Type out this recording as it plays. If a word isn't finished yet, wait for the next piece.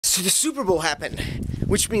So the Super Bowl happened,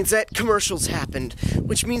 which means that commercials happened,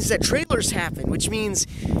 which means that trailers happened, which means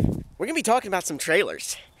we're gonna be talking about some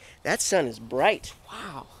trailers. That sun is bright.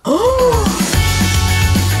 Wow.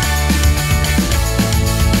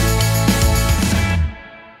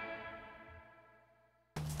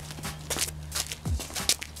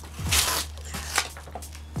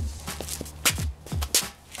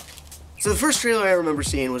 So the first trailer I remember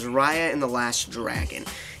seeing was Raya and the Last Dragon.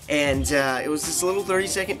 And it was this little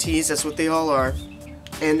 30-second tease, that's what they all are.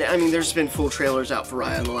 And I mean, there's been full trailers out for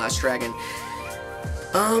Raya and the Last Dragon.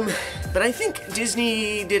 But I think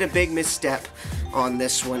Disney did a big misstep on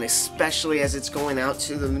this one, especially as it's going out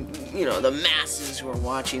to the, you know, the masses who are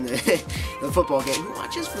watching the football game. Who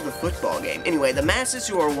watches for the football game? Anyway, the masses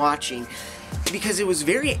who are watching, because it was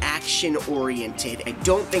very action-oriented. I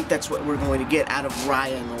don't think that's what we're going to get out of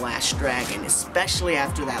Raya and the Last Dragon, especially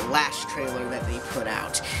after that last trailer that they put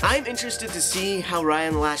out. I'm interested to see how Raya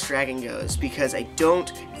and the Last Dragon goes, because I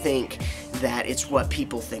don't think that it's what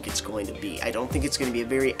people think it's going to be. I don't think it's going to be a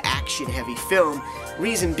very action-heavy film.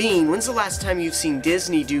 Reason being, when's the last time you've seen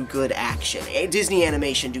Disney do good action? Disney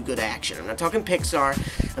animation do good action. I'm not talking Pixar.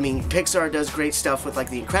 I mean, Pixar does great stuff with, like,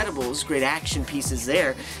 The Incredibles, great action pieces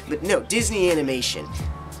there. But no, Disney animation,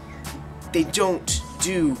 they don't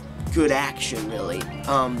do good action, really.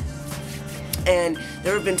 And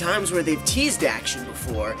there have been times where they've teased action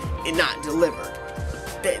before and not delivered.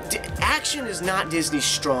 Action is not Disney's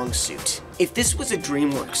strong suit. If this was a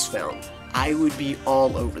DreamWorks film, I would be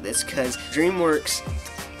all over this, because DreamWorks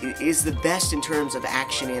is the best in terms of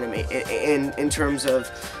action in terms of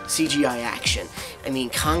CGI action. I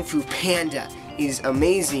mean, Kung Fu Panda is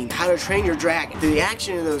amazing. How to Train Your Dragon. The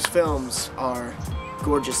action in those films are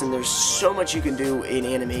gorgeous, and there's so much you can do in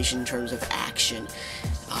animation in terms of action.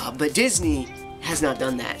 But Disney has not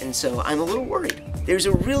done that, and so I'm a little worried. There's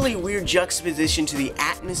a really weird juxtaposition to the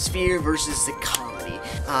atmosphere versus the comedy.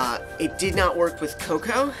 It did not work with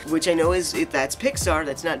Coco, which I know that's Pixar,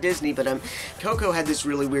 that's not Disney, but Coco had this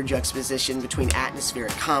really weird juxtaposition between atmosphere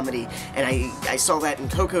and comedy, and I saw that in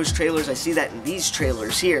Coco's trailers, I see that in these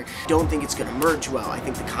trailers here. Don't think it's gonna merge well. I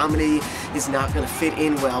think the comedy is not gonna fit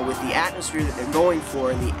in well with the atmosphere that they're going for,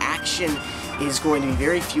 and the action is going to be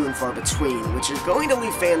very few and far between, which is going to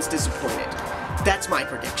leave fans disappointed. That's my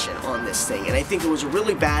prediction on this thing, and I think it was a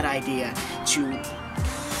really bad idea to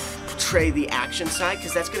portray the action side,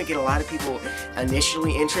 because that's going to get a lot of people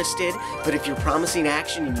initially interested, but if you're promising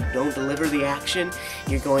action and you don't deliver the action,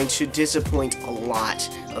 you're going to disappoint a lot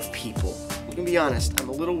of people. I'm going to be honest, I'm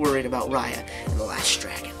a little worried about Raya and the Last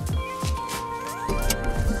Dragon.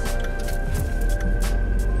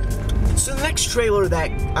 So the next trailer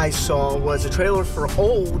that I saw was a trailer for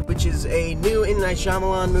Old, which is a new M. Night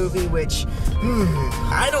Shyamalan movie, which,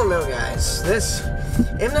 I don't know, guys. This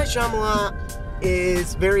M. Night Shyamalan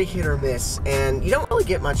is very hit or miss, and you don't really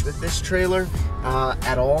get much with this trailer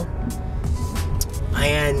at all.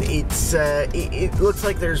 And it looks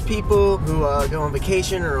like there's people who go on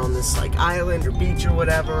vacation or on this like island or beach or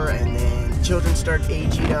whatever, and then children start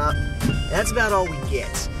aging up. That's about all we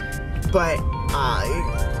get. But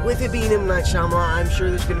with it being M. Night Shyamalan, I'm sure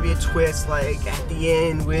there's going to be a twist, like at the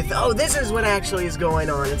end, with, oh, this is what actually is going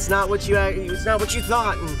on. It's not what you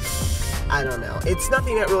thought, and I don't know. It's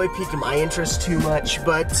nothing that really piqued my interest too much,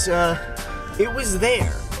 but it was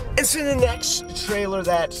there. And so the next trailer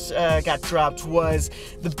that got dropped was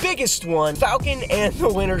the biggest one, Falcon and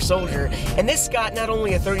the Winter Soldier. And this got not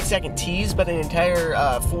only a 30-second tease, but an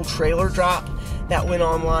entire full trailer drop that went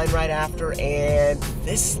online right after, and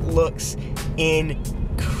this looks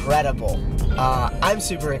incredible. I'm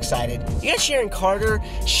super excited. You got Sharon Carter,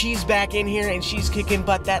 she's back in here and she's kicking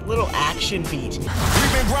butt. That little action beat.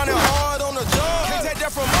 We've been grinding hard on the job. Can't take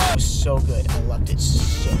that from us. It was so good. I loved it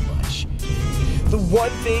so much. The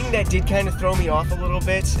one thing that did kind of throw me off a little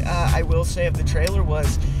bit, I will say, of the trailer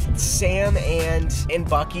was Sam and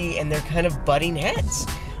Bucky, and they're kind of butting heads.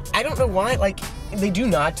 I don't know why, like, they do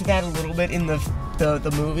nod to that a little bit in the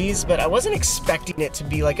movies, but I wasn't expecting it to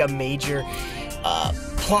be like a major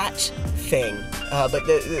plot thing. But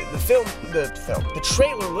the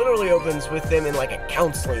trailer literally opens with them in like a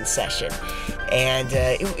counseling session, and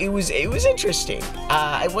it was interesting.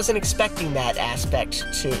 I wasn't expecting that aspect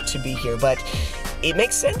to be here, but it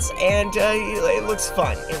makes sense, and it looks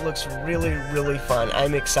fun. It looks really, really fun.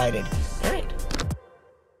 I'm excited. All right.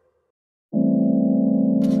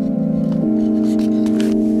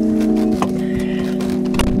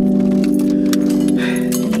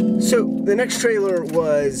 So the next trailer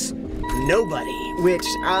was Nobody, which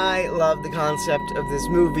I love the concept of this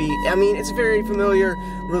movie. I mean, it's a very familiar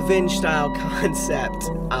revenge-style concept,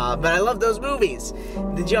 but I love those movies.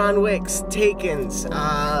 The John Wicks, Takens,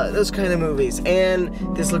 those kind of movies. And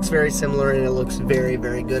this looks very similar, and it looks very,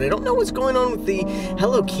 very good. I don't know what's going on with the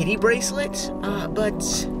Hello Kitty bracelet,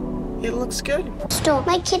 but it looks good. Stole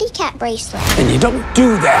my kitty cat bracelet. And you don't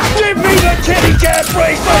do that. Give me the kitty cat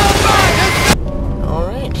bracelet!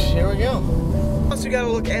 Alright, here we go. Also gotta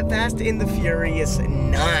look at Fast and the Furious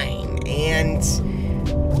 9, and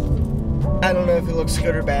I don't know if it looks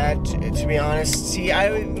good or bad, to be honest. See,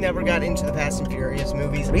 I never got into the Fast and Furious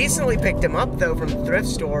movies. Recently picked them up, though, from the thrift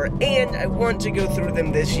store, and I want to go through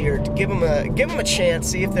them this year to give them a chance,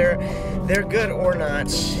 see if they're good or not.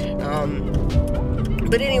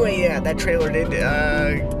 But anyway, yeah, that trailer did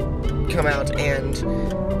come out, and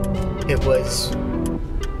it was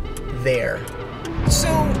there. So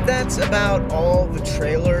that's about all the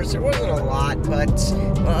trailers. There wasn't a lot, but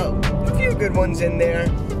a few good ones in there.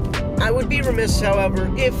 I would be remiss, however,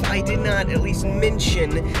 if I did not at least mention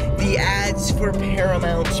the ads for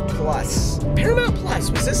Paramount Plus. Paramount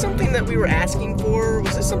Plus, was this something that we were asking for?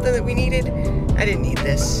 Was this something that we needed? I didn't need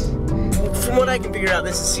this. From what I can figure out,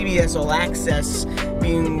 this is CBS All Access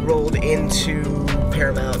being rolled into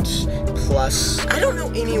Paramount Plus. I don't know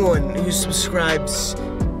anyone who subscribes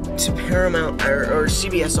to Paramount or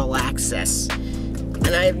CBS All Access, and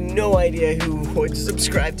I have no idea who would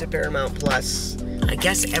subscribe to Paramount Plus. I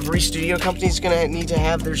guess every studio company is gonna need to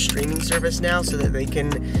have their streaming service now so that they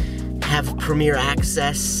can have premiere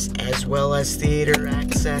access as well as theater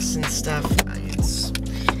access and stuff.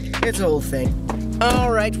 It's a whole thing.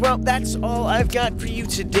 Alright, well, that's all I've got for you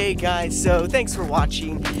today, guys, so thanks for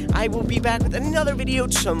watching. I will be back with another video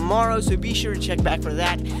tomorrow, so be sure to check back for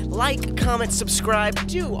that. Like, comment, subscribe,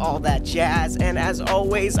 do all that jazz, and as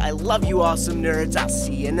always, I love you awesome nerds. I'll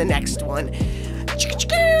see you in the next one.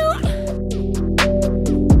 Chicka-chicka!